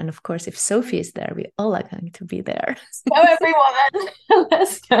come there. And of course, if Sophie is there, we all are going to be there. Go everyone,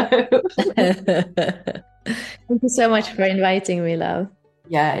 let's go. Thank you so much for inviting me, love.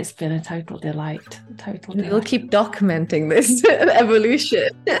 Yeah, it's been a total delight. We'll keep documenting this evolution.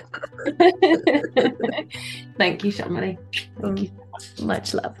 Thank you, Chameli. Thank you so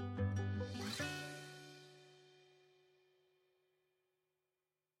much love.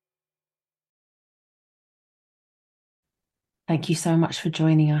 Thank you so much for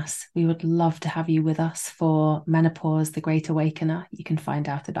joining us. We would love to have you with us for Menopause, the Great Awakener. You can find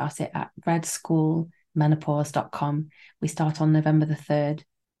out about it at redschoolmenopause.com. We start on November the 3rd.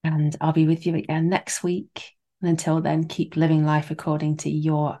 And I'll be with you again next week. And until then, keep living life according to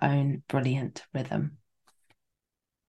your own brilliant rhythm.